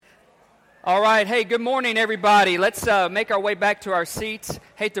All right. Hey, good morning, everybody. Let's make our way back to our seats.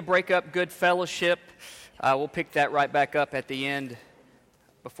 Hate to break up good fellowship. We'll pick that right back up at the end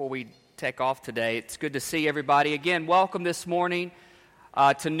before we take off today. It's good to see everybody. Again, welcome this morning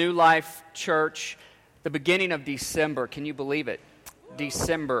to New Life Church, the beginning of December. Can you believe it?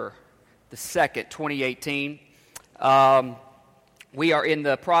 December the 2nd, 2018. We are in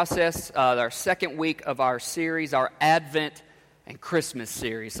the process, our second week of our series, our Advent and Christmas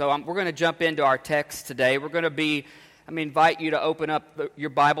series. So we're going to jump into our text today. We're going to invite you to open up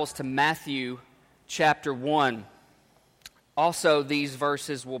your Bibles to Matthew chapter 1. Also, these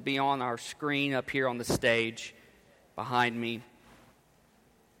verses will be on our screen up here on the stage behind me.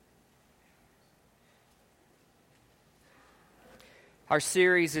 Our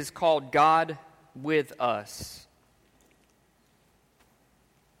series is called God with Us.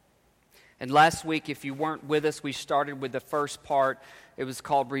 And last week, if you weren't with us, we started with the first part. It was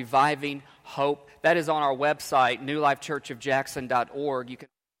called Reviving Hope. That is on our website, newlifechurchofjackson.org. You can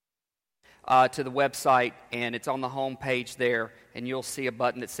to the website, and it's on the home page there, and you'll see a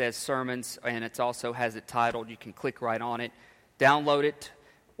button that says Sermons, and it also has it titled. You can click right on it, download it,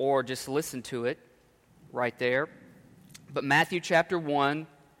 or just listen to it right there. But Matthew chapter 1,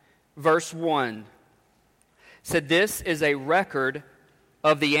 verse 1 said, "This is a record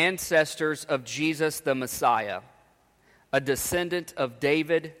of the ancestors of Jesus the Messiah, a descendant of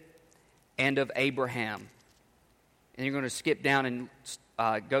David and of Abraham." And you're going to skip down and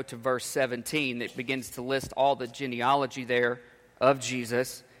go to verse 17. It begins to list all the genealogy there of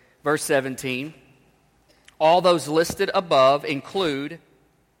Jesus. Verse 17, all those listed above include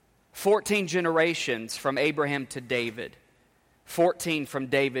 14 generations from Abraham to David, 14 from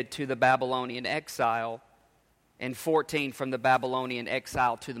David to the Babylonian exile, and 14 from the Babylonian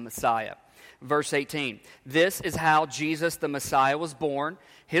exile to the Messiah. Verse 18, this is how Jesus the Messiah was born.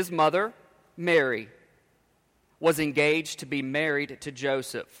 His mother, Mary, was engaged to be married to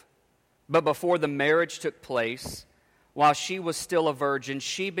Joseph. But before the marriage took place, while she was still a virgin,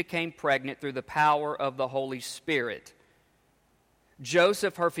 she became pregnant through the power of the Holy Spirit.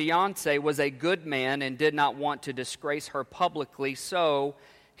 Joseph, her fiancé, was a good man and did not want to disgrace her publicly, so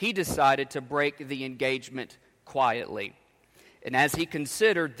he decided to break the engagement quietly. And as he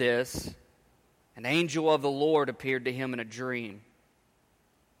considered this, an angel of the Lord appeared to him in a dream.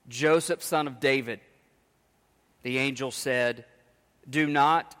 "Joseph, son of David," the angel said, "do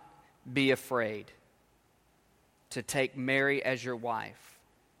not be afraid to take Mary as your wife,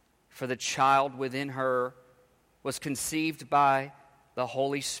 for the child within her was conceived by the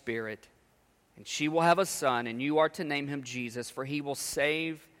Holy Spirit, and she will have a son, and you are to name him Jesus, for he will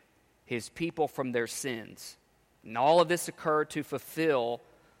save his people from their sins." And all of this occurred to fulfill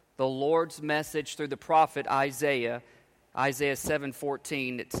the Lord's message through the prophet Isaiah. Isaiah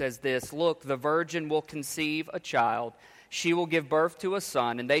 7:14, it says this, "Look, the virgin will conceive a child. She will give birth to a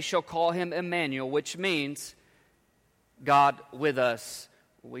son, and they shall call him Emmanuel," which means God with us.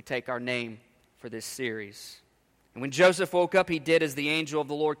 We take our name for this series. And when Joseph woke up, he did as the angel of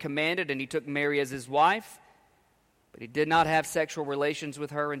the Lord commanded, and he took Mary as his wife. But he did not have sexual relations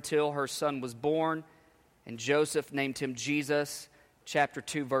with her until her son was born. And Joseph named him Jesus. Chapter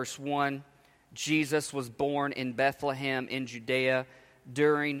 2, verse 1. Jesus was born in Bethlehem in Judea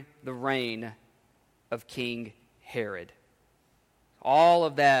during the reign of King Herod. All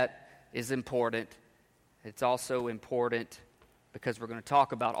of that is important. It's also important because we're going to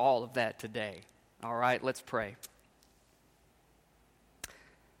talk about all of that today. All right, let's pray.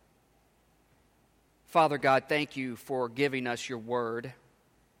 Father God, thank you for giving us your word.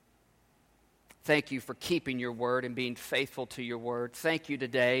 Thank you for keeping your word and being faithful to your word. Thank you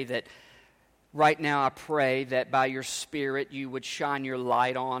today that right now I pray that by your Spirit you would shine your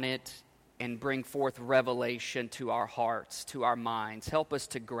light on it and bring forth revelation to our hearts, to our minds. Help us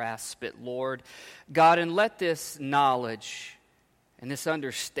to grasp it, Lord. God, and let this knowledge and this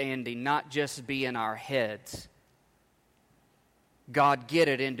understanding not just be in our heads. God, get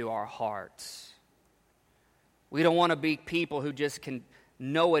it into our hearts. We don't want to be people who just can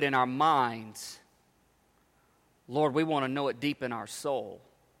know it in our minds. Lord, we want to know it deep in our soul.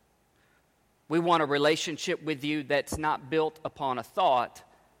 We want a relationship with you that's not built upon a thought,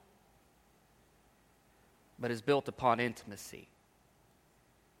 but is built upon intimacy.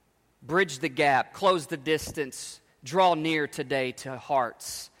 Bridge the gap, close the distance, draw near today to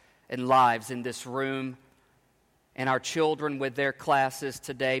hearts and lives in this room, and our children with their classes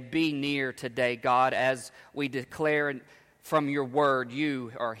today. Be near today, God, as we declare from your word,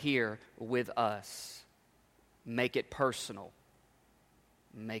 you are here with us. Make it personal.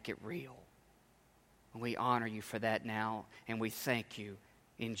 Make it real. We honor you for that now, and we thank you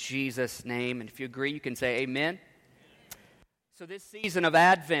in Jesus' name. And if you agree, you can say amen. So this season of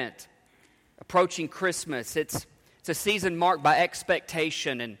Advent, approaching Christmas, it's a season marked by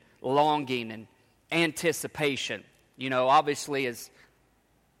expectation and longing and anticipation. You know, obviously as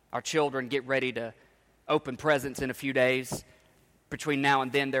our children get ready to open presents in a few days, between now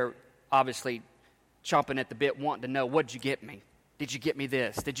and then they're obviously chomping at the bit, wanting to know, what did you get me? Did you get me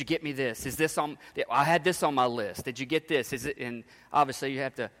this? Did you get me this? Is this on? I had this on my list. Did you get this? Is it? And obviously you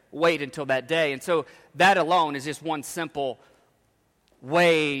have to wait until that day. And so that alone is just one simple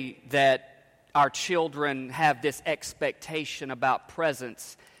way that our children have this expectation about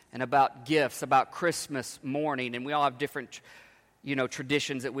presents and about gifts, about Christmas morning. And we all have different,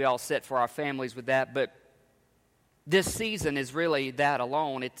 traditions that we all set for our families with that. But this season is really that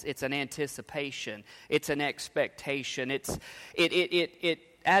alone. It's an anticipation. It's an expectation.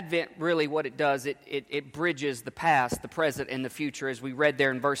 Advent really what it does, it bridges the past, the present, and the future. As we read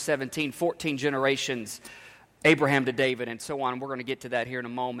there in verse 17, 14 generations, Abraham to David, and so on. We're going to get to that here in a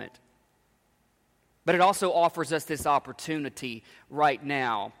moment. But it also offers us this opportunity right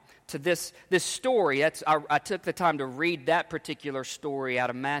now to this story. I took the time to read that particular story out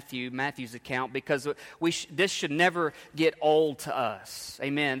of Matthew's account, because this should never get old to us.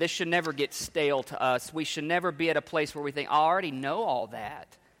 Amen. This should never get stale to us. We should never be at a place where we think, I already know all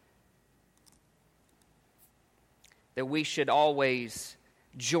that. That we should always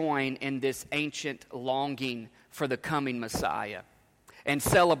join in this ancient longing for the coming Messiah and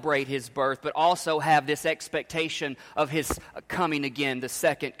celebrate his birth, but also have this expectation of his coming again, the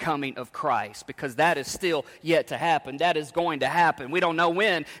second coming of Christ, because that is still yet to happen. That is going to happen. We don't know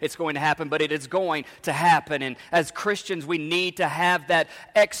when it's going to happen, but it is going to happen. And as Christians, we need to have that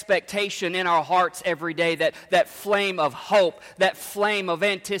expectation in our hearts every day, that flame of hope, that flame of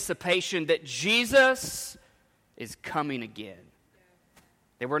anticipation that Jesus is coming again.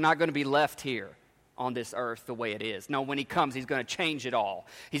 That we're not going to be left here on this earth the way it is. No, when he comes, he's going to change it all.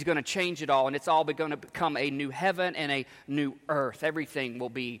 He's going to change it all, and it's all going to become a new heaven and a new earth. Everything will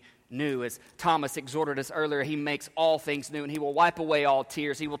be new. As Thomas exhorted us earlier, he makes all things new, and he will wipe away all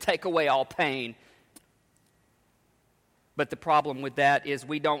tears. He will take away all pain. But the problem with that is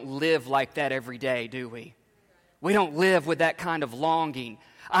we don't live like that every day, do we? We don't live with that kind of longing.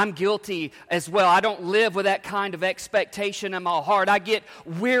 I'm guilty as well. I don't live with that kind of expectation in my heart. I get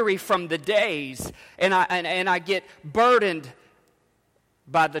weary from the days, and I get burdened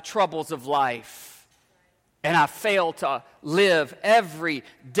by the troubles of life. And I fail to live every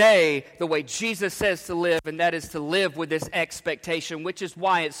day the way Jesus says to live, and that is to live with this expectation, which is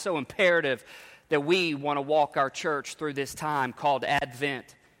why it's so imperative that we want to walk our church through this time called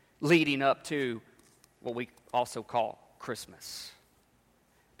Advent, leading up to what we also call Christmas.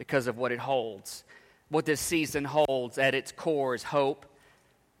 Because of what it holds. What this season holds at its core is hope,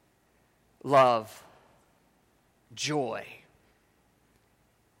 love, joy,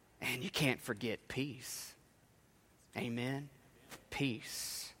 and you can't forget peace. Amen?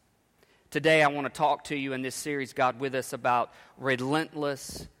 Peace. Today I want to talk to you in this series, God with us, about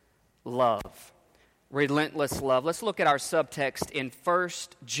relentless love. Relentless love. Let's look at our subtext in 1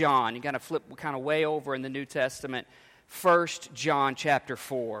 John. You got to flip kind of way over in the New Testament. 1 John chapter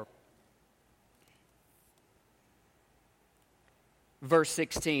 4. Verse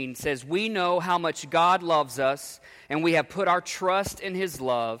 16 says, "We know how much God loves us, and we have put our trust in his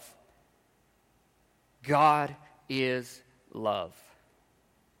love. God is love."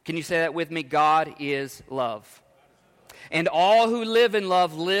 Can you say that with me? God is love. "And all who live in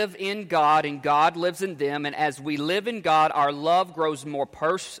love live in God, and God lives in them. And as we live in God, our love grows more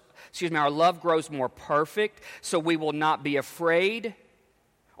perfect, so we will not be afraid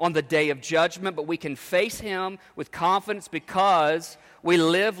on the day of judgment, but we can face him with confidence because we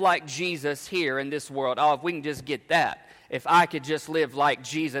live like Jesus here in this world." Oh, if we can just get that. If I could just live like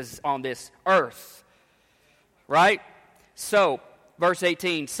Jesus on this earth. Right? So, verse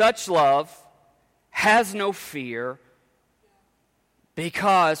 18, "Such love has no fear,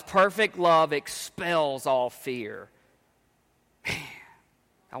 because perfect love expels all fear." Man,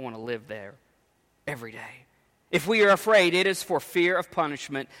 I want to live there every day. "If we are afraid, it is for fear of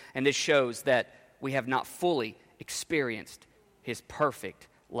punishment," and this shows that we have not fully experienced his perfect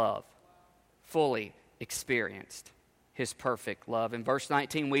love. Fully experienced his perfect love. In verse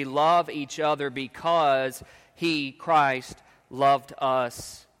 19, "We love each other because he, Christ, loved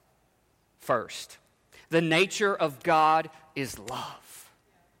us first." The nature of God is love.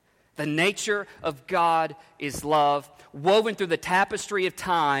 The nature of God is love. Woven through the tapestry of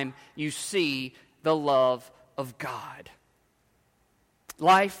time, you see the love of God.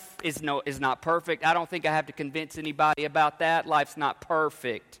 Life is not perfect. I don't think I have to convince anybody about that. Life's not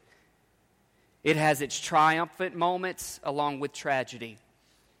perfect. It has its triumphant moments along with tragedy.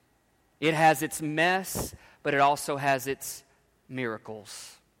 It has its mess, but it also has its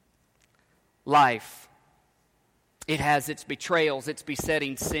miracles. Life, it has its betrayals, its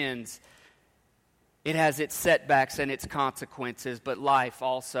besetting sins. It has its setbacks and its consequences, but life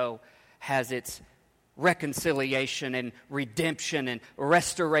also has its reconciliation and redemption and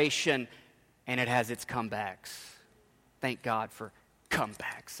restoration, and it has its comebacks. Thank God for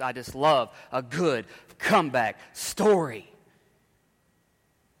comebacks. I just love a good comeback story.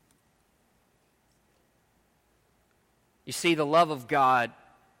 You see, the love of God,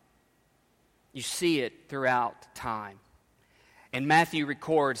 you see it throughout time. And Matthew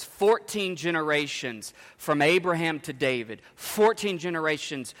records 14 generations from Abraham to David, 14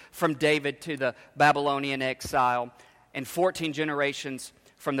 generations from David to the Babylonian exile, and 14 generations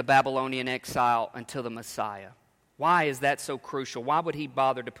from the Babylonian exile until the Messiah. Why is that so crucial? Why would he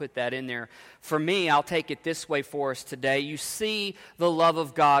bother to put that in there? For me, I'll take it this way for us today. You see the love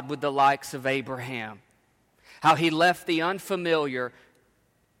of God with the likes of Abraham. How he left the unfamiliar.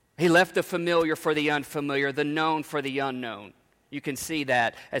 He left the familiar for the unfamiliar, the known for the unknown. You can see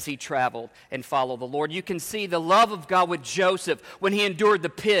that as he traveled and followed the Lord. You can see the love of God with Joseph when he endured the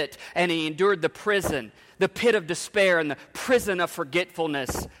pit and he endured the prison, the pit of despair and the prison of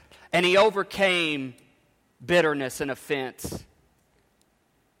forgetfulness. And he overcame bitterness and offense.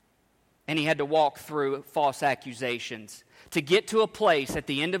 And he had to walk through false accusations to get to a place at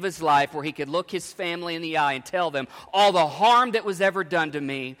the end of his life where he could look his family in the eye and tell them, all the harm that was ever done to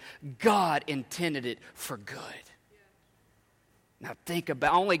me, God intended it for good. Now think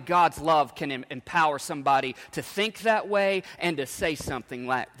about, only God's love can empower somebody to think that way and to say something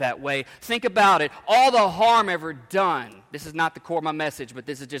like that way. Think about it. All the harm ever done, this is not the core of my message, but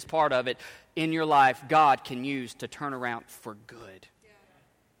this is just part of it, in your life, God can use to turn around for good.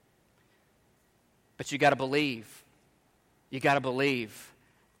 But you got to believe. You got to believe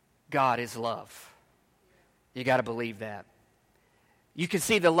God is love. You got to believe that. You can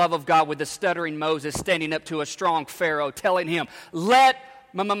see the love of God with the stuttering Moses standing up to a strong Pharaoh, telling him, let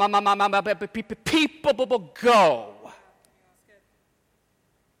people go.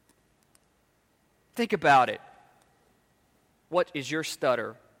 Think about it. What is your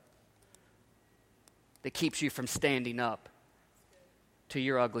stutter that keeps you from standing up to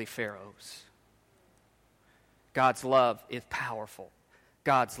your ugly pharaohs? God's love is powerful.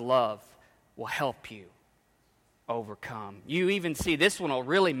 God's love will help you overcome. You even see, this one will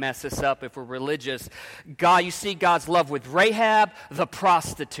really mess us up if we're religious. You see God's love with Rahab, the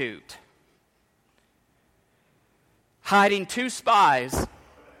prostitute. Hiding two spies.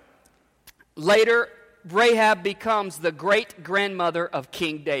 Later, Rahab becomes the great-grandmother of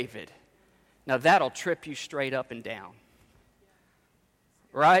King David. Now that'll trip you straight up and down.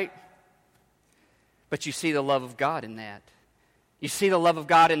 Right? But you see the love of God in that. You see the love of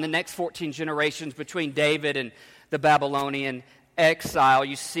God in the next 14 generations between David and the Babylonian exile.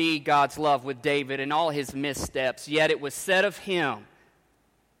 You see God's love with David and all his missteps. Yet it was said of him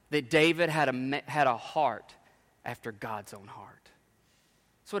that David had a heart after God's own heart.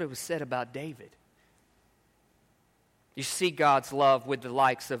 That's what it was said about David. You see God's love with the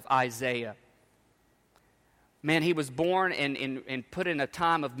likes of Isaiah. Man, he was born and put in a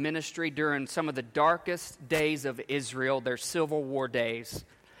time of ministry during some of the darkest days of Israel, their civil war days.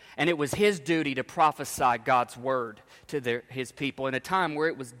 And it was his duty to prophesy God's word to his people in a time where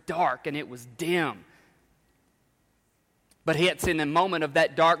it was dark and it was dim. But it's in the moment of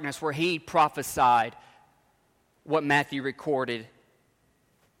that darkness where he prophesied what Matthew recorded,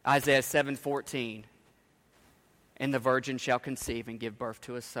 Isaiah 7:14. And the virgin shall conceive and give birth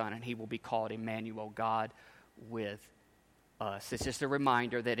to a son, and he will be called Emmanuel, God with us. It's just a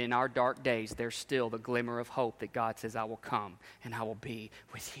reminder that in our dark days, there's still the glimmer of hope that God says, I will come and I will be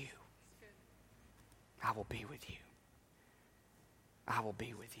with you. I will be with you. I will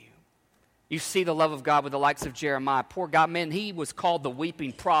be with you. You see the love of God with the likes of Jeremiah. Poor God, man, he was called the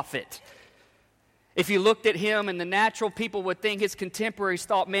weeping prophet. If you looked at him in the natural, people would think, his contemporaries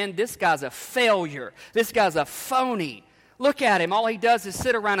thought, man, this guy's a failure. This guy's a phony. Look at him. All he does is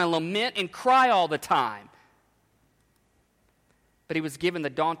sit around and lament and cry all the time. But he was given the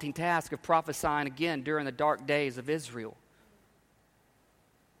daunting task of prophesying again during the dark days of Israel.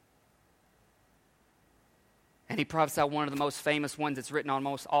 And he prophesied one of the most famous ones that's written on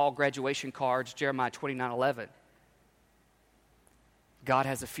most all graduation cards, Jeremiah 29:11. God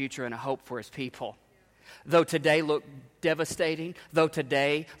has a future and a hope for his people. Though today look devastating, though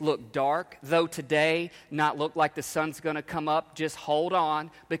today look dark, though today not look like the sun's going to come up, just hold on,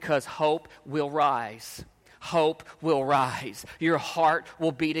 because hope will rise. Hope will rise. Your heart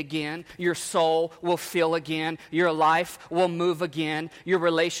will beat again. Your soul will feel again. Your life will move again. Your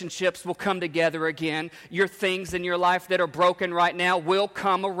relationships will come together again. Your things in your life that are broken right now will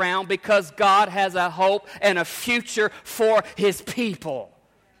come around, because God has a hope and a future for His people.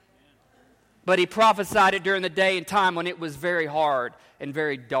 But He prophesied it during the day and time when it was very hard and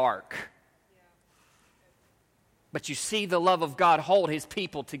very dark. But you see the love of God hold His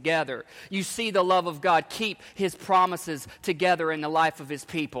people together. You see the love of God keep His promises together in the life of His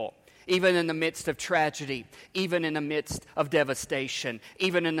people. Even in the midst of tragedy, even in the midst of devastation,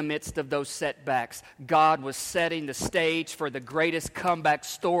 even in the midst of those setbacks, God was setting the stage for the greatest comeback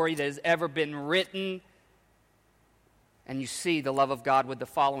story that has ever been written. And you see the love of God with the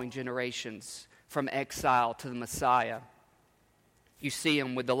following generations, from exile to the Messiah. You see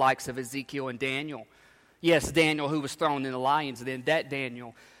Him with the likes of Ezekiel and Daniel. Yes, Daniel, who was thrown in the lions, then that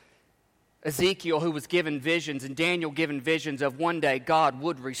Daniel. Ezekiel, who was given visions, and Daniel given visions of one day God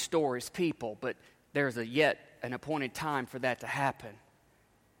would restore His people. But there's yet an appointed time for that to happen.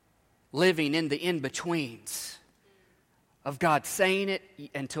 Living in the in-betweens of God saying it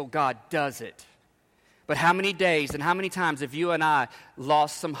until God does it. But how many days and how many times have you and I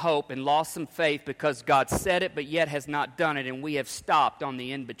lost some hope and lost some faith because God said it but yet has not done it, and we have stopped on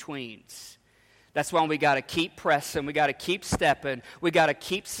the in-betweens? That's why we got to keep pressing. We got to keep stepping. We got to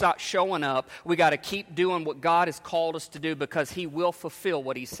keep showing up. We got to keep doing what God has called us to do, because He will fulfill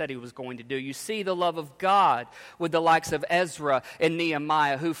what He said He was going to do. You see the love of God with the likes of Ezra and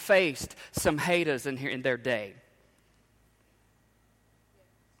Nehemiah, who faced some haters in their day.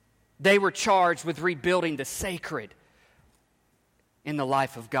 They were charged with rebuilding the sacred in the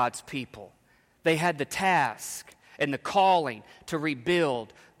life of God's people. They had the task and the calling to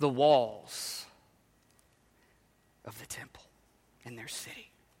rebuild the walls of the temple in their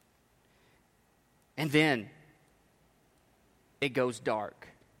city. And then it goes dark.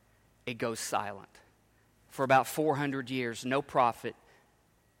 It goes silent. For about 400 years, no prophet,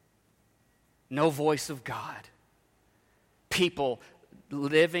 no voice of God. People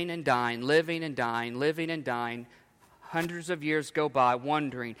living and dying, living and dying, living and dying. Hundreds of years go by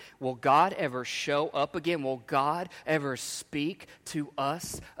wondering, will God ever show up again? Will God ever speak to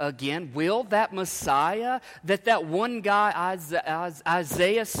us again? Will that Messiah that one guy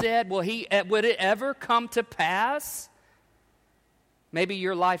Isaiah said, would it ever come to pass? Maybe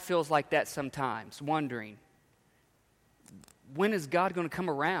your life feels like that sometimes, wondering, when is God going to come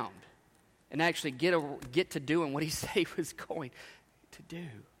around and actually get to doing what He said He was going to do?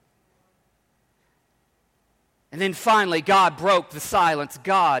 And then finally, God broke the silence.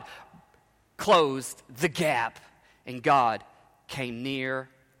 God closed the gap. And God came near.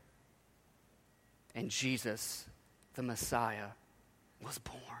 And Jesus, the Messiah, was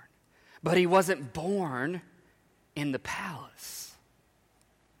born. But He wasn't born in the palace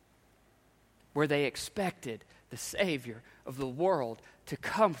where they expected the Savior of the world to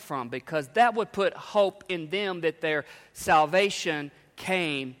come from, because that would put hope in them that their salvation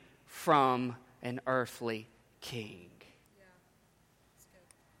came from an earthly king. Yeah. That's good.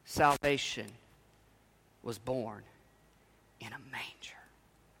 Salvation was born in a manger.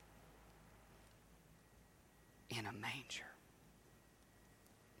 In a manger.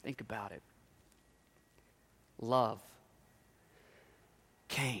 Think about it. Love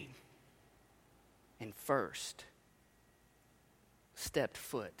came and first stepped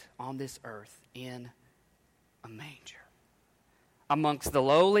foot on this earth in a manger. Amongst the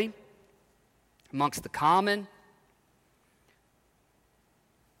lowly, amongst the common.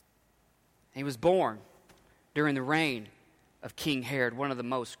 He was born during the reign of King Herod, one of the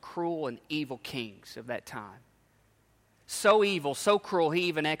most cruel and evil kings of that time. So evil, so cruel, he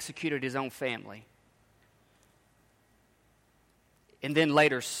even executed his own family. And then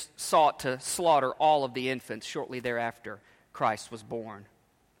later sought to slaughter all of the infants shortly thereafter Christ was born.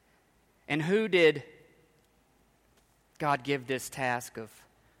 And who did God give this task of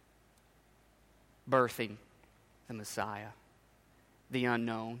birthing the Messiah? The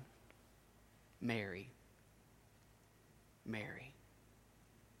unknown. Mary.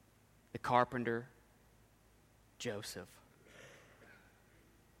 The carpenter, Joseph.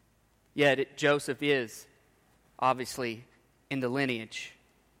 Yet Joseph is obviously in the lineage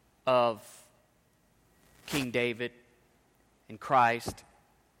of King David and Christ.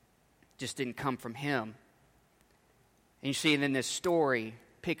 Just didn't come from him. And you see, then this story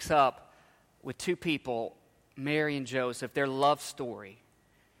picks up with two people, Mary and Joseph, their love story.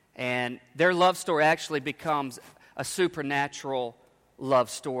 And their love story actually becomes a supernatural love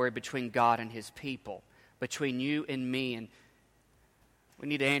story between God and His people, between you and me. And we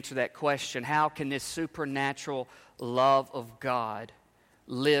need to answer that question. How can this supernatural love of God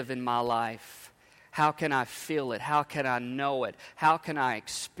live in my life? How can I feel it? How can I know it? How can I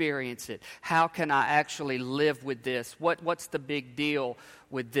experience it? How can I actually live with this? What's the big deal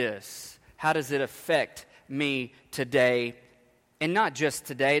with this? How does it affect me today? And not just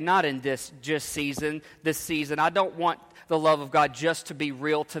today, not in this season. I don't want the love of God just to be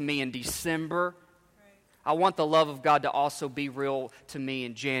real to me in December. I want the love of God to also be real to me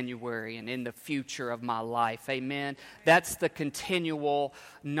in January and in the future of my life. Amen. That's the continual,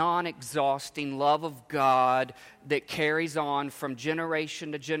 non-exhausting love of God that carries on from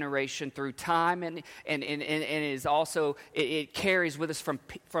generation to generation through time, and is also it carries with us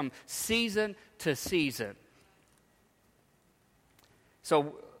from season to season.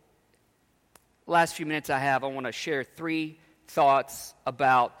 So, last few minutes I want to share 3 thoughts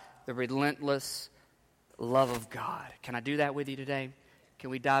about the relentless love of God. Can I do that with you today?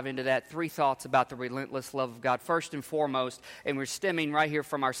 Can we dive into that? 3 thoughts about the relentless love of God. First and foremost, and we're stemming right here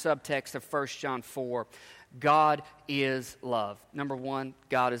from our subtext of 1 John 4, God is love. Number 1,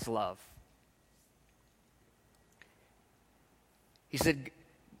 God is love. He said,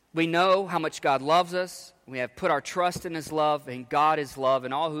 we know how much God loves us. We have put our trust in His love, and God is love.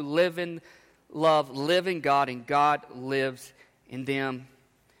 And all who live in love live in God, and God lives in them.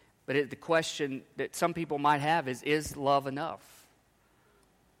 But the question that some people might have is love enough?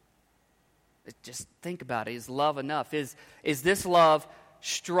 Just think about it. Is love enough? Is this love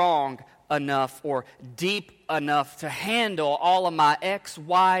strong enough or deep enough to handle all of my X,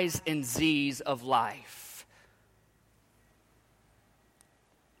 Y's, and Z's of life?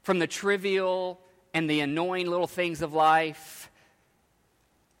 From the trivial and the annoying little things of life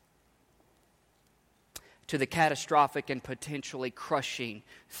to the catastrophic and potentially crushing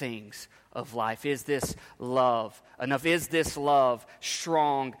things of life. Is this love enough? Is this love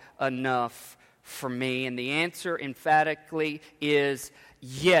strong enough for me? And the answer emphatically is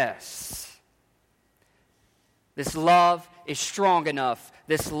yes. This love is strong enough.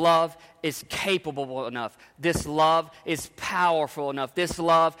 This love is capable enough. This love is powerful enough. This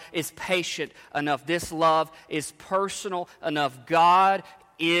love is patient enough. This love is personal enough. God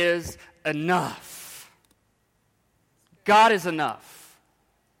is enough. God is enough.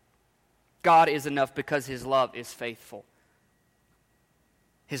 God is enough because His love is faithful.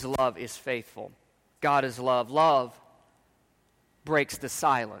 His love is faithful. God is love. Love breaks the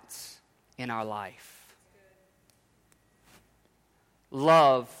silence in our life.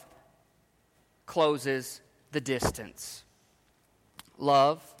 Love closes the distance.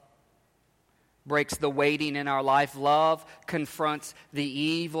 Love breaks the waiting in our life. Love confronts the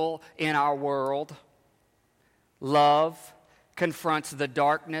evil in our world. Love confronts the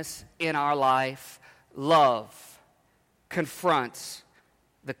darkness in our life. Love confronts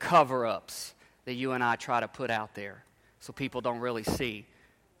the cover-ups that you and I try to put out there so people don't really see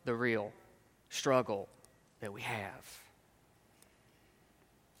the real struggle that we have.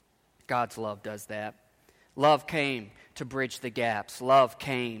 God's love does that. Love came to bridge the gaps. Love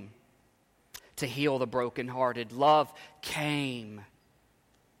came to heal the brokenhearted. Love came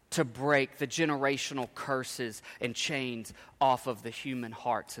to break the generational curses and chains off of the human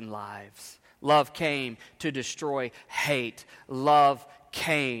hearts and lives. Love came to destroy hate. Love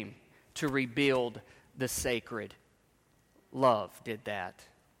came to rebuild the sacred. Love did that.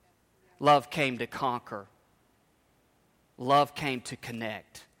 Love came to conquer. Love came to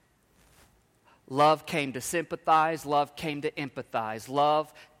connect. Love came to sympathize. Love came to empathize.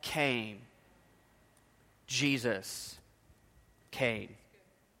 Love came. Jesus came.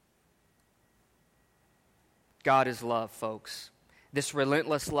 God is love, folks. This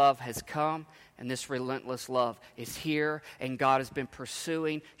relentless love has come, and this relentless love is here, and God has been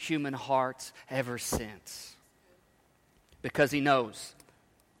pursuing human hearts ever since. Because He knows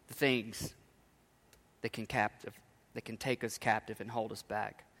the things that can take us captive and hold us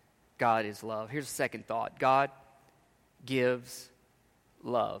back. God is love. Here's a second thought. God gives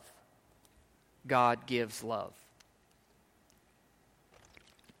love. God gives love.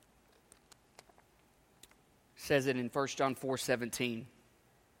 It says it in 1 John 4:17. It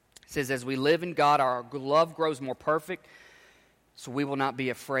says, as we live in God, our love grows more perfect, so we will not be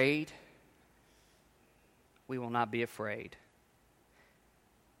afraid. We will not be afraid.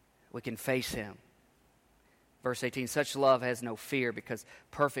 We can face Him. Verse 18, such love has no fear because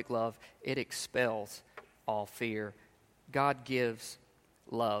perfect love, it expels all fear. God gives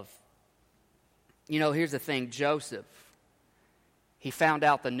love. You know, here's the thing. Joseph he found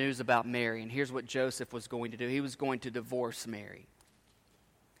out the news about Mary, and here's what Joseph was going to do. He was going to divorce Mary.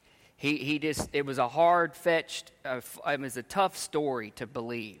 It was a hard-fetched, it was a tough story to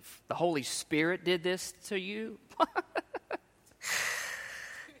believe. The Holy Spirit did this to you?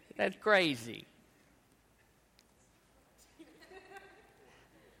 That's crazy.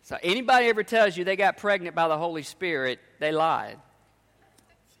 So anybody ever tells you they got pregnant by the Holy Spirit, they lied.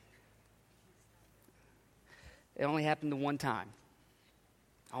 It only happened the one time.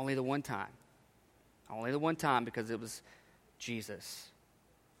 Only the one time. Only the one time because it was Jesus.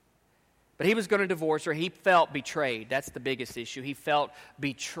 But he was going to divorce her. He felt betrayed. That's the biggest issue. He felt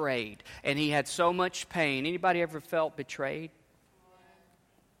betrayed. And he had so much pain. Anybody ever felt betrayed?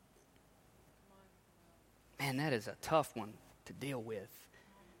 Man, that is a tough one to deal with.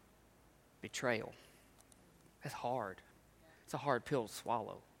 Betrayal. That's hard. It's a hard pill to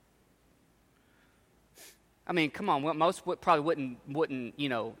swallow. I mean, come on. Most probably wouldn't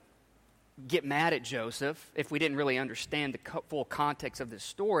get mad at Joseph if we didn't really understand the full context of this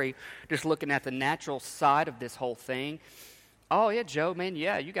story, just looking at the natural side of this whole thing. Oh, yeah, Joe, man,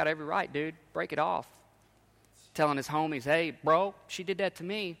 yeah, you got every right, dude. Break it off. Telling his homies, hey, bro, she did that to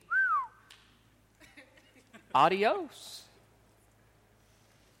me. Adios.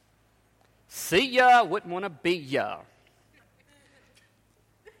 See ya, wouldn't want to be ya.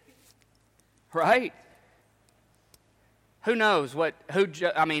 Right? Who knows the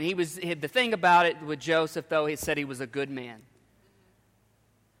thing about it with Joseph, though, he said he was a good man.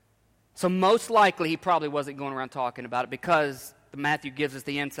 So most likely he probably wasn't going around talking about it because Matthew gives us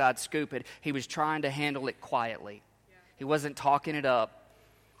the inside scoop. He was trying to handle it quietly. Yeah. He wasn't talking it up.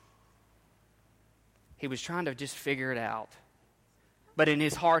 He was trying to just figure it out. But in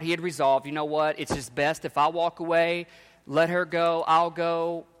his heart, he had resolved, you know what? It's just best if I walk away, let her go, I'll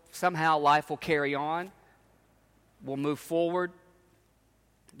go. Somehow life will carry on. We'll move forward,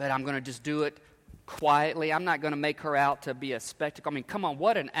 but I'm going to just do it quietly. I'm not going to make her out to be a spectacle. I mean, come on,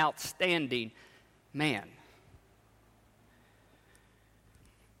 what an outstanding man.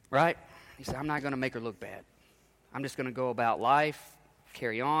 Right? He said, I'm not going to make her look bad. I'm just going to go about life,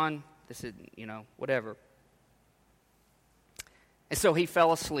 carry on. This is, whatever. And so he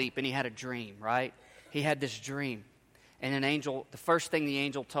fell asleep and he had a dream, right? He had this dream. And the first thing the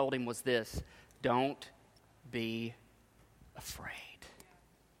angel told him was this: don't be afraid.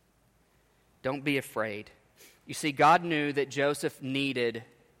 Don't be afraid. You see, God knew that Joseph needed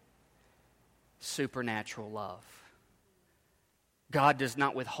supernatural love. God does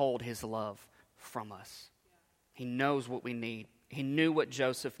not withhold his love from us. He knows what we need. He knew what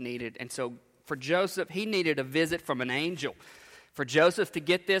Joseph needed. And so for Joseph, he needed a visit from an angel. For Joseph to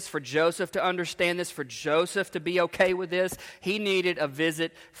get this, for Joseph to understand this, for Joseph to be okay with this, he needed a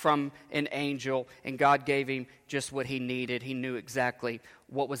visit from an angel, and God gave him just what he needed. He knew exactly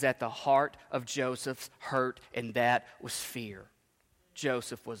what was at the heart of Joseph's hurt, and that was fear.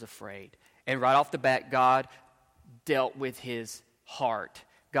 Joseph was afraid. And right off the bat, God dealt with his heart.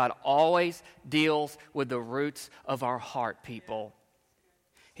 God always deals with the roots of our heart, people.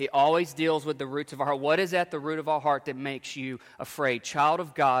 He always deals with the roots of our heart. What is at the root of our heart that makes you afraid? Child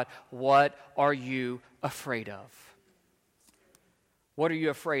of God, what are you afraid of? What are you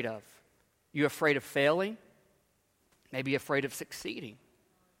afraid of? You afraid of failing? Maybe afraid of succeeding?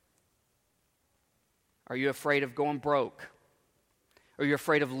 Are you afraid of going broke? Are you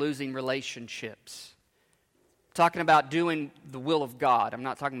afraid of losing relationships? I'm talking about doing the will of God. I'm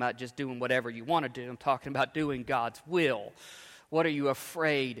not talking about just doing whatever you want to do. I'm talking about doing God's will. What are you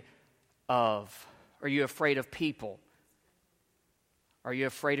afraid of? Are you afraid of people? Are you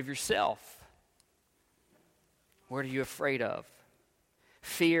afraid of yourself? What are you afraid of?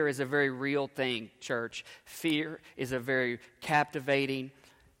 Fear is a very real thing, church. Fear is a very captivating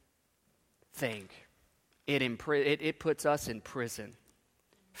thing. It puts us in prison.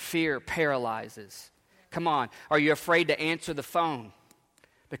 Fear paralyzes. Come on, are you afraid to answer the phone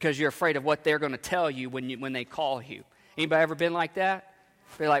because you're afraid of what they're going to tell you when they call you? Anybody ever been like that?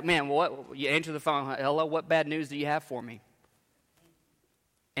 They're like, man, you answer the phone, hello, what bad news do you have for me?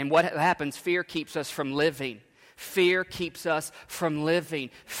 And what happens? Fear keeps us from living. Fear keeps us from living.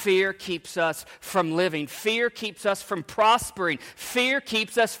 Fear keeps us from living. Fear keeps us from prospering. Fear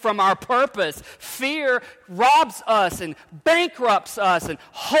keeps us from our purpose. Fear robs us and bankrupts us and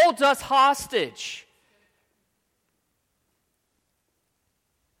holds us hostage.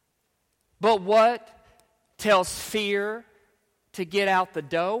 But what tells fear to get out the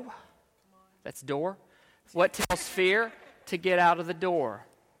door? That's door. What tells fear to get out of the door?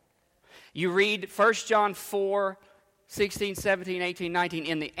 You read 1 John 4, 16, 17, 18, 19.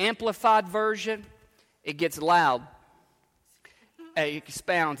 In the Amplified version, it gets loud.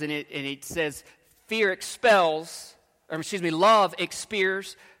 expounds, and it says, fear expels, love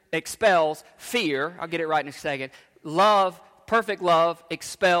expels fear. I'll get it right in a second. Perfect love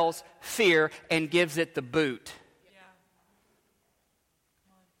expels fear and gives it the boot.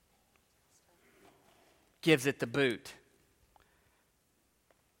 Gives it the boot.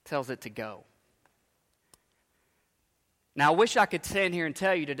 Tells it to go. Now, I wish I could stand here and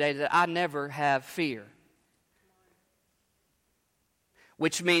tell you today that I never have fear.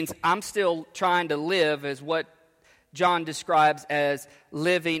 Which means I'm still trying to live as what John describes as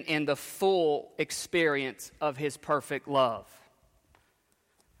living in the full experience of His perfect love.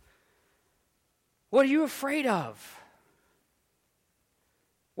 What are you afraid of?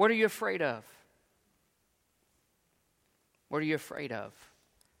 What are you afraid of? What are you afraid of?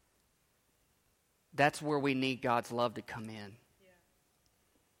 That's where we need God's love to come in. Yeah.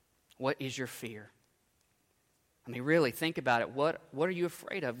 What is your fear? I mean, really, think about it. What are you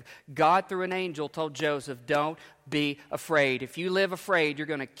afraid of? God, through an angel, told Joseph, don't be afraid. If you live afraid, you're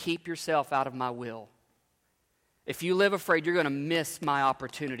going to keep yourself out of my will. If you live afraid, you're going to miss my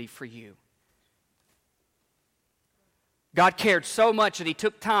opportunity for you. God cared so much that He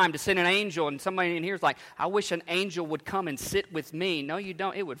took time to send an angel, and somebody in here is like, I wish an angel would come and sit with me. No, you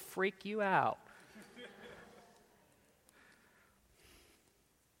don't. It would freak you out.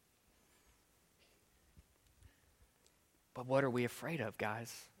 But what are we afraid of,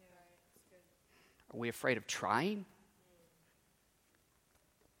 guys? Are we afraid of trying?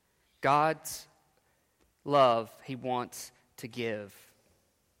 God's love He wants to give.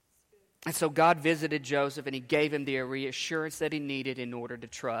 And so God visited Joseph and He gave him the reassurance that he needed in order to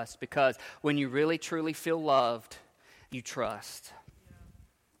trust. Because when you really truly feel loved, you trust.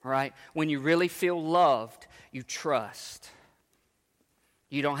 Right? When you really feel loved, you trust.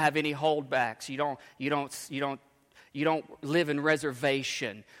 You don't have any holdbacks. You don't live in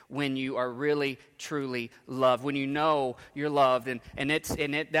reservation when you are really, truly loved. When you know you're loved.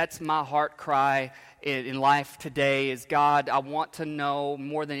 That's my heart cry in life today is, God, I want to know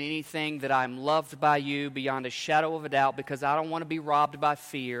more than anything that I'm loved by you beyond a shadow of a doubt, because I don't want to be robbed by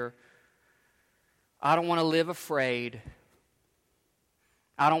fear. I don't want to live afraid.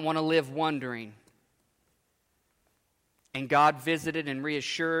 I don't want to live wondering. And God visited and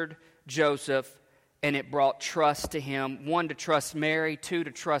reassured Joseph, and it brought trust to him. 1, to trust Mary. 2,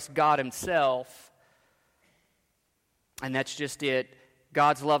 to trust God Himself. And that's just it.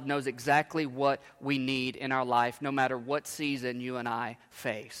 God's love knows exactly what we need in our life, no matter what season you and I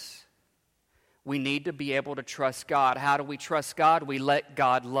face. We need to be able to trust God. How do we trust God? We let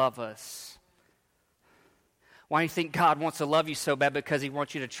God love us. Why do you think God wants to love you so bad? Because He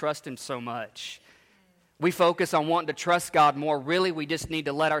wants you to trust Him so much. We focus on wanting to trust God more. Really, we just need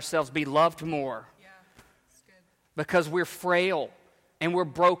to let ourselves be loved more. Because we're frail and we're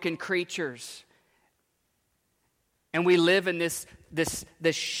broken creatures. And we live in this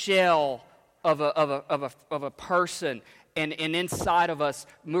shell of a person. And inside of us,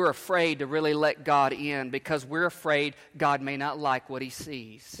 we're afraid to really let God in because we're afraid God may not like what He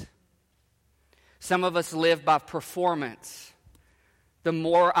sees. Some of us live by performance. The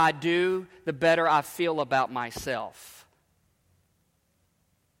more I do, the better I feel about myself.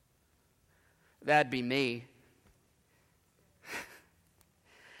 That'd be me.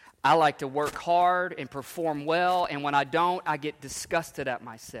 I like to work hard and perform well, and when I don't, I get disgusted at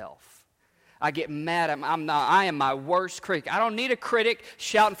myself. I get mad at I am my worst critic. I don't need a critic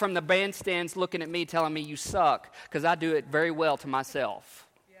shouting from the bandstands looking at me telling me you suck, because I do it very well to myself.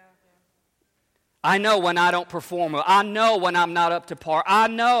 I know when I don't perform well. I know when I'm not up to par. I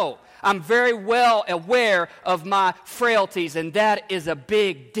know. I'm very well aware of my frailties, and that is a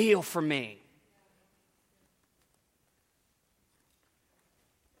big deal for me.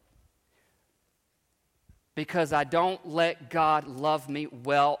 Because I don't let God love me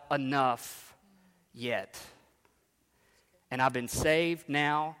well enough yet. And I've been saved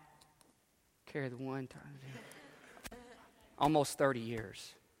now, carry the one time, almost 30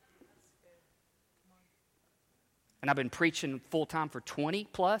 years. And I've been preaching full time for 20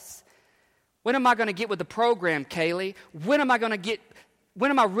 plus. When am I going to get with the program, Kaylee? When am I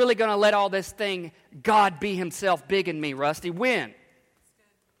really going to let all this thing, God be Himself big in me, Rusty? When?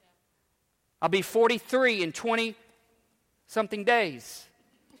 I'll be 43 in 20-something days.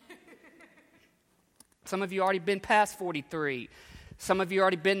 Some of you already been past 43. Some of you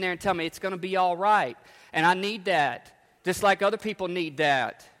already been there and tell me it's going to be all right. And I need that, just like other people need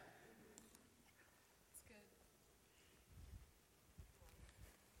that.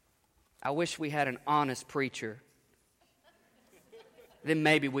 I wish we had an honest preacher. Then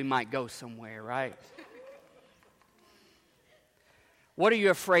maybe we might go somewhere, right? What are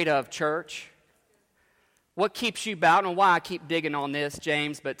you afraid of, church? What keeps you bound? I don't know why I keep digging on this,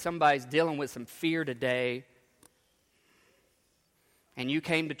 James, but somebody's dealing with some fear today. And you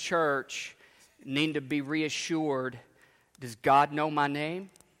came to church needing to be reassured. Does God know my name?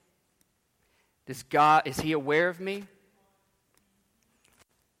 Is He aware of me?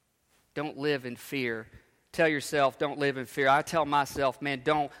 Don't live in fear. Tell yourself, don't live in fear. I tell myself, man,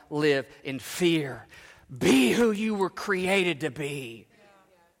 don't live in fear. Be who you were created to be.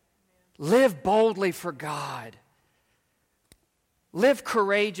 Live boldly for God. Live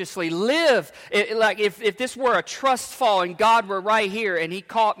courageously. Live like if this were a trust fall and God were right here and He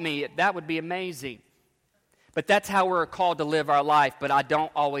caught me, that would be amazing. But that's how we're called to live our life. But I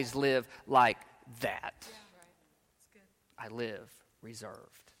don't always live like that. I live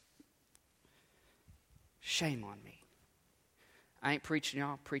reserved. Shame on me. I ain't preaching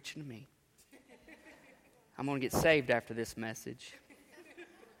y'all, I'm preaching to me. I'm going to get saved after this message.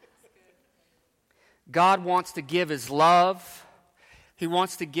 God wants to give His love. He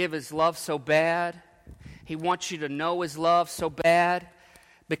wants to give His love so bad. He wants you to know His love so bad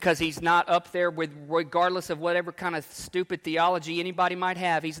because He's not up there with, regardless of whatever kind of stupid theology anybody might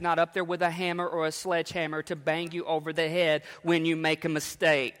have, He's not up there with a hammer or a sledgehammer to bang you over the head when you make a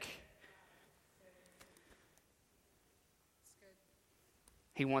mistake.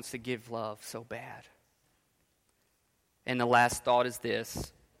 He wants to give love so bad. And the last thought is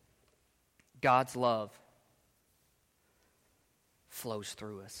this. God's love flows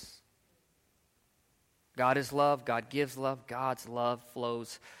through us. God is love. God gives love. God's love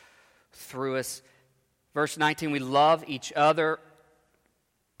flows through us. Verse 19, we love each other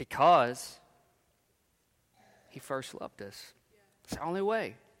because He first loved us. It's the only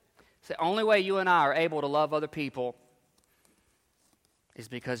way. It's the only way you and I are able to love other people is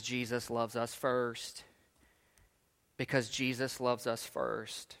because Jesus loves us first. Because Jesus loves us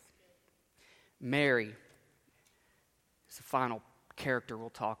first. Mary is the final character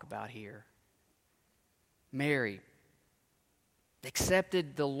we'll talk about here. Mary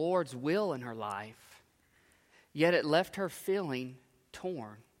accepted the Lord's will in her life, yet it left her feeling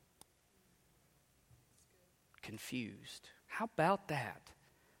torn, confused. How about that?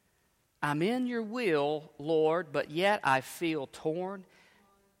 I'm in your will, Lord, but yet I feel torn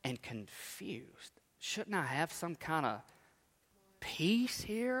and confused. Shouldn't I have some kind of peace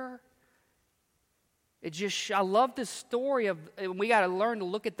here? I love this story of, we got to learn to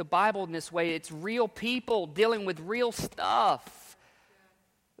look at the Bible in this way. It's real people dealing with real stuff.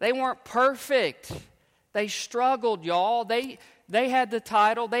 They weren't perfect. They struggled, y'all. They had the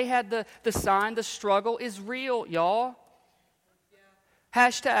title. They had the sign. The struggle is real, y'all.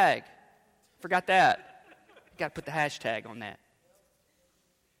 Hashtag. Forgot that. Got to put the hashtag on that.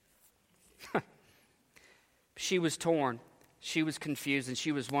 She was torn. She was confused, and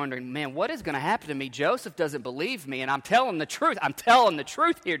she was wondering, man, what is going to happen to me? Joseph doesn't believe me, and I'm telling the truth. I'm telling the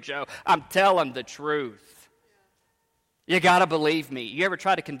truth here, Joe. I'm telling the truth. You got to believe me. You ever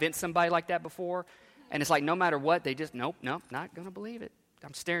try to convince somebody like that before? And it's like no matter what, they just, nope, not going to believe it.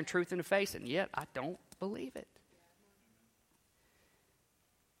 I'm staring truth in the face, and yet I don't believe it.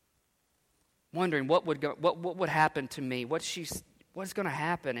 Wondering what would happen to me, what's going to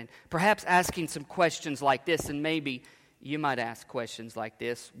happen, and perhaps asking some questions like this, and maybe you might ask questions like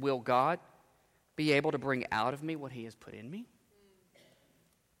this. Will God be able to bring out of me what He has put in me?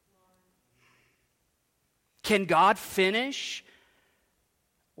 Can God finish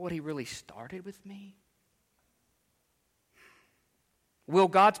what He really started with me? Will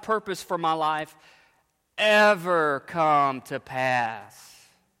God's purpose for my life ever come to pass?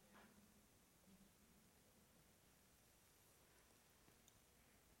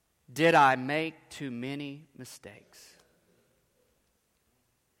 Did I make too many mistakes?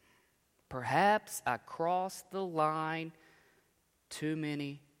 Perhaps I crossed the line too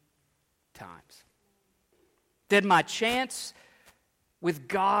many times. Did my chance with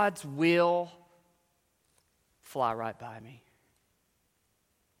God's will fly right by me?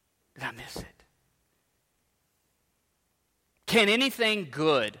 Did I miss it? Can anything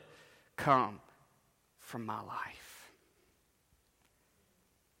good come from my life?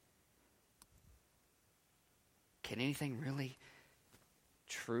 Can anything really,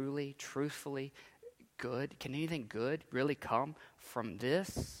 truly, truthfully good? Can anything good really come from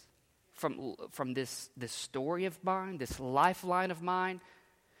this? From this story of mine, this lifeline of mine?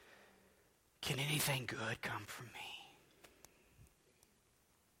 Can anything good come from me?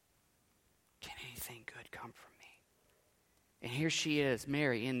 Can anything good come from me? And here she is,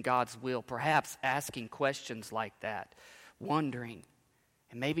 Mary, in God's will, perhaps asking questions like that, wondering.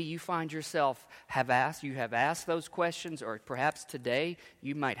 And maybe you find yourself you have asked those questions, or perhaps today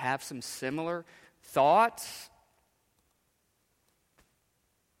you might have some similar thoughts.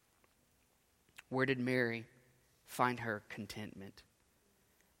 Where did Mary find her contentment?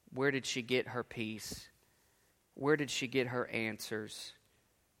 Where did she get her peace? Where did she get her answers?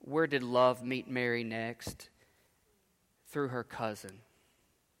 Where did love meet Mary next? Through her cousin,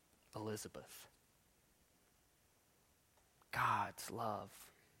 Elizabeth. God's love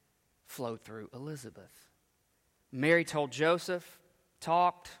flowed through Elizabeth. Mary told Joseph,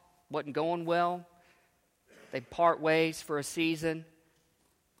 talked, wasn't going well. They part ways for a season.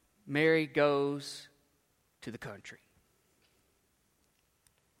 Mary goes to the country.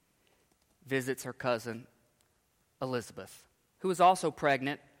 Visits her cousin, Elizabeth, who was also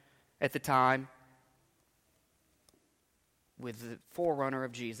pregnant at the time with the forerunner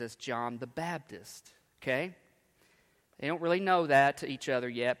of Jesus, John the Baptist. Okay? They don't really know that to each other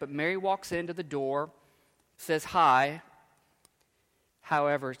yet, but Mary walks into the door, says hi.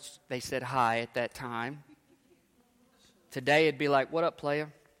 However, they said hi at that time. Today it'd be like, what up, playa?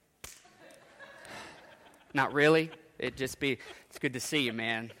 Not really. It'd just be, it's good to see you,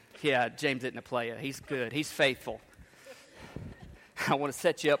 man. Yeah, James isn't a playa. He's good. He's faithful. I want to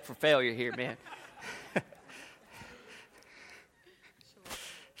set you up for failure here, man.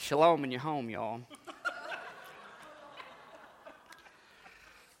 Shalom in your home, y'all.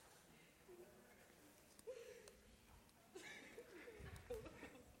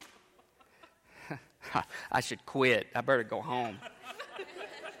 I should quit. I better go home.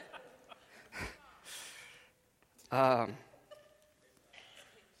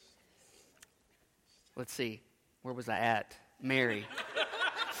 Let's see. Where was I at? Mary.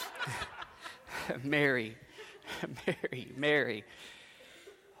 Mary.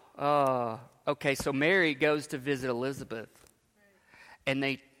 Okay, so Mary goes to visit Elizabeth. And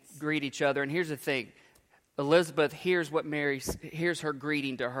they greet each other. And here's the thing. Elizabeth hears her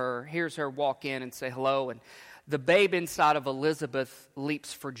greeting to her, hears her walk in and say hello, and the babe inside of Elizabeth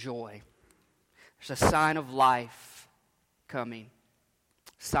leaps for joy. There's a sign of life coming,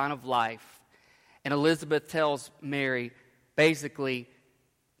 sign of life. And Elizabeth tells Mary, basically,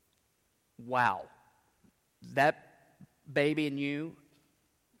 wow, that baby in you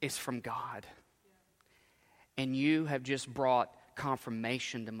is from God. And you have just brought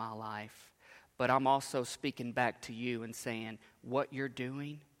confirmation to my life. But I'm also speaking back to you and saying, what you're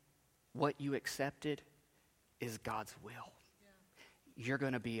doing, what you accepted, is God's will. Yeah. You're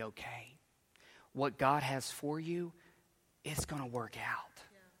going to be okay. What God has for you, it's going to work out.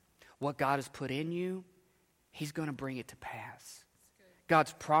 Yeah. What God has put in you, He's going to bring it to pass.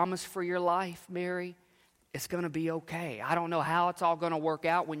 God's promise for your life, Mary, it's going to be okay. I don't know how it's all going to work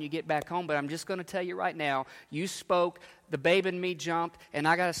out when you get back home, but I'm just going to tell you right now, you spoke, the babe in me jumped, and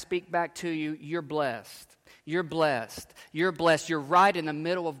I got to speak back to you, you're blessed. You're blessed. You're blessed. You're right in the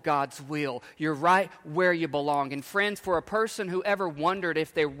middle of God's will. You're right where you belong. And friends, for a person who ever wondered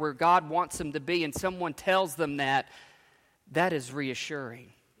if they're where God wants them to be and someone tells them that is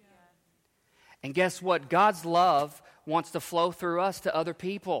reassuring. Yeah. And guess what? God's love wants to flow through us to other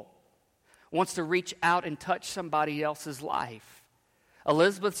people. Wants to reach out and touch somebody else's life.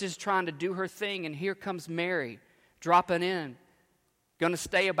 Elizabeth's just trying to do her thing, and here comes Mary dropping in. Going to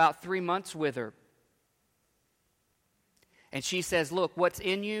stay about 3 months with her. And she says, look, what's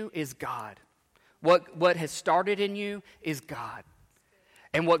in you is God. What has started in you is God.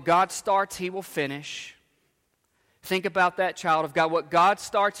 And what God starts, He will finish. Think about that, child of God. What God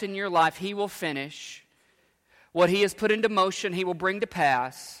starts in your life, He will finish. What He has put into motion, He will bring to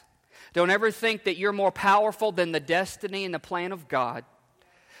pass. Don't ever think that you're more powerful than the destiny and the plan of God.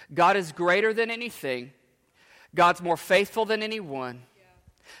 God is greater than anything. God's more faithful than anyone.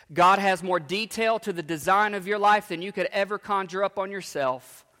 God has more detail to the design of your life than you could ever conjure up on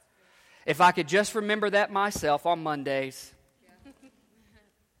yourself. If I could just remember that myself on Mondays.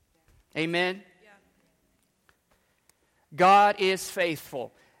 Amen? God is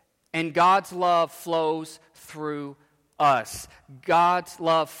faithful, and God's love flows through us. God's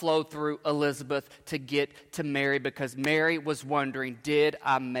love flowed through Elizabeth to get to Mary because Mary was wondering, did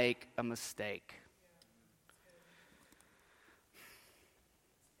I make a mistake?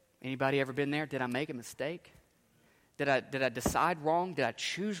 Anybody ever been there? Did I make a mistake? Did I decide wrong? Did I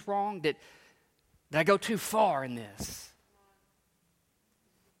choose wrong? Did I go too far in this?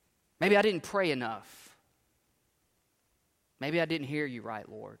 Maybe I didn't pray enough. Maybe I didn't hear you right,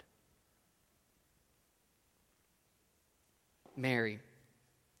 Lord. Mary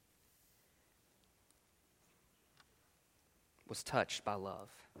was touched by love,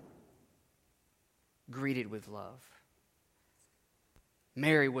 greeted with love.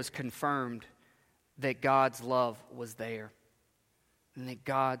 Mary was confirmed that God's love was there and that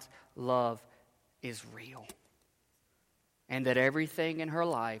God's love is real and that everything in her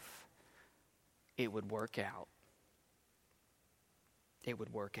life, it would work out. It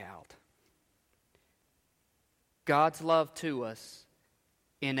would work out. God's love to us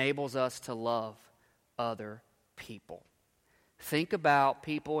enables us to love other people. Think about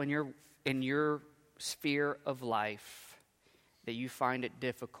people in your sphere of life that you find it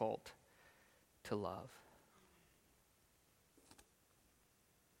difficult to love.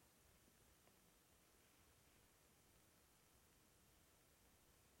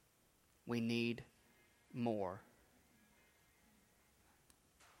 We need more.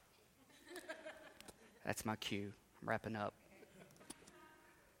 That's my cue. I'm wrapping up.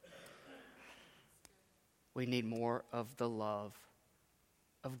 We need more of the love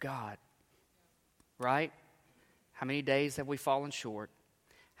of God. Right? How many days have we fallen short?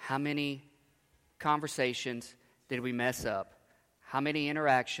 How many conversations did we mess up? How many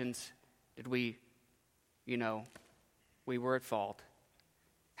interactions did we were at fault?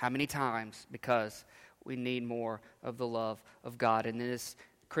 How many times? Because we need more of the love of God. And in this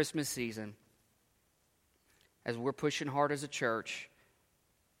Christmas season, as we're pushing hard as a church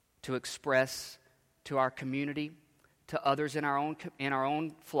to express to our community, to others in our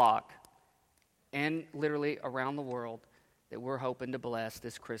own flock, and literally around the world that we're hoping to bless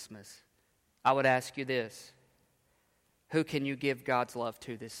this Christmas, I would ask you this: who can you give God's love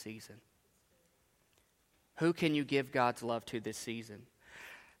to this season? Who can you give God's love to this season?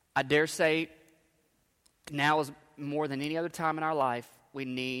 I dare say now is more than any other time in our life, we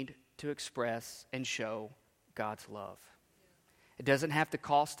need to express and show God's love. It doesn't have to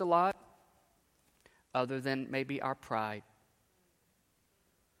cost a lot other than maybe our pride.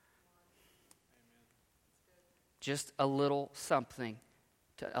 Just a little something,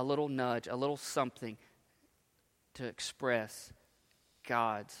 a little nudge, a little something to express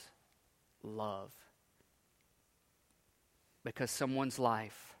God's love. Because someone's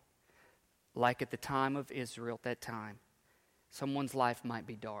life, like at the time of Israel at that time, someone's life might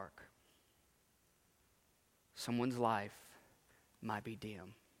be dark. Someone's life might be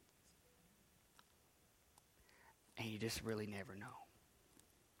dim. And you just really never know.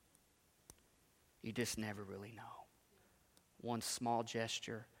 You just never really know. One small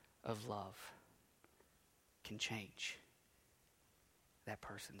gesture of love can change that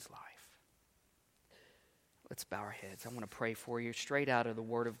person's life. Let's bow our heads. I want to pray for you straight out of the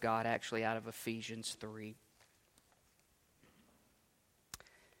Word of God, actually out of Ephesians 3.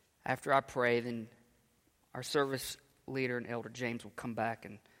 After I pray, then our service leader and Elder James will come back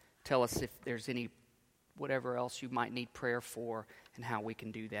and tell us if there's any whatever else you might need prayer for and how we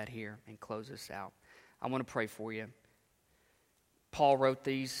can do that here and close us out. I want to pray for you. Paul wrote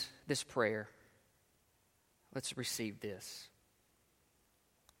this prayer. Let's receive this.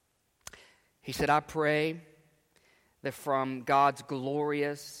 He said, I pray that from God's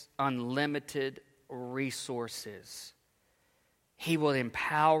glorious, unlimited resources, He will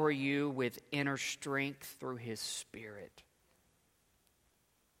empower you with inner strength through His Spirit.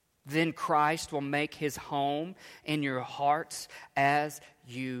 Then Christ will make His home in your hearts as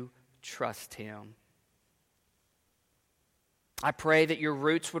you trust Him. I pray that your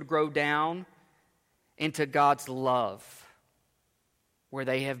roots would grow down into God's love. Where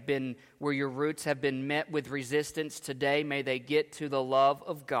your roots have been met with resistance today, may they get to the love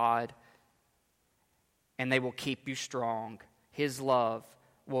of God, and they will keep you strong. His love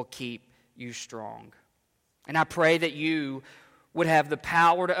will keep you strong. And I pray that you would have the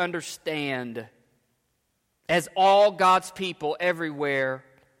power to understand, as all God's people everywhere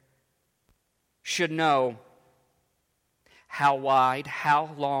should know, how wide, how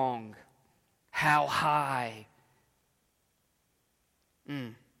long, how high,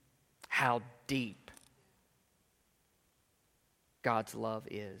 how deep God's love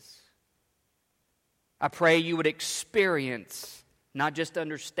is. I pray you would experience, not just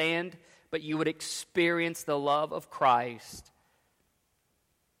understand, but you would experience the love of Christ.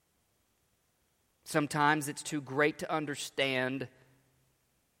 Sometimes it's too great to understand,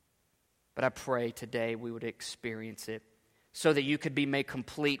 but I pray today we would experience it so that you could be made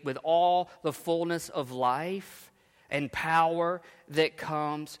complete with all the fullness of life and power that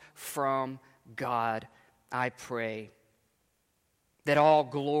comes from God. I pray that all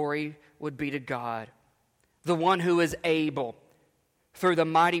glory would be to God, the one who is able, through the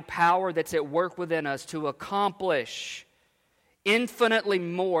mighty power that's at work within us, to accomplish infinitely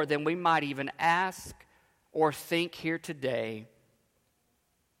more than we might even ask or think here today.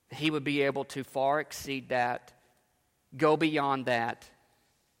 He would be able to far exceed that, go beyond that,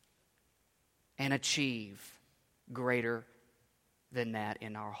 and achieve greater than that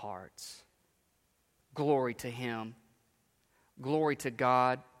in our hearts. Glory to Him. Glory to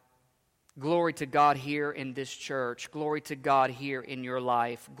God. Glory to God here in this church. Glory to God here in your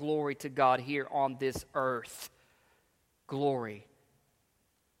life. Glory to God here on this earth. Glory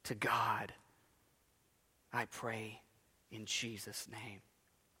to God. I pray in Jesus' name.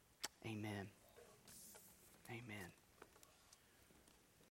 Amen.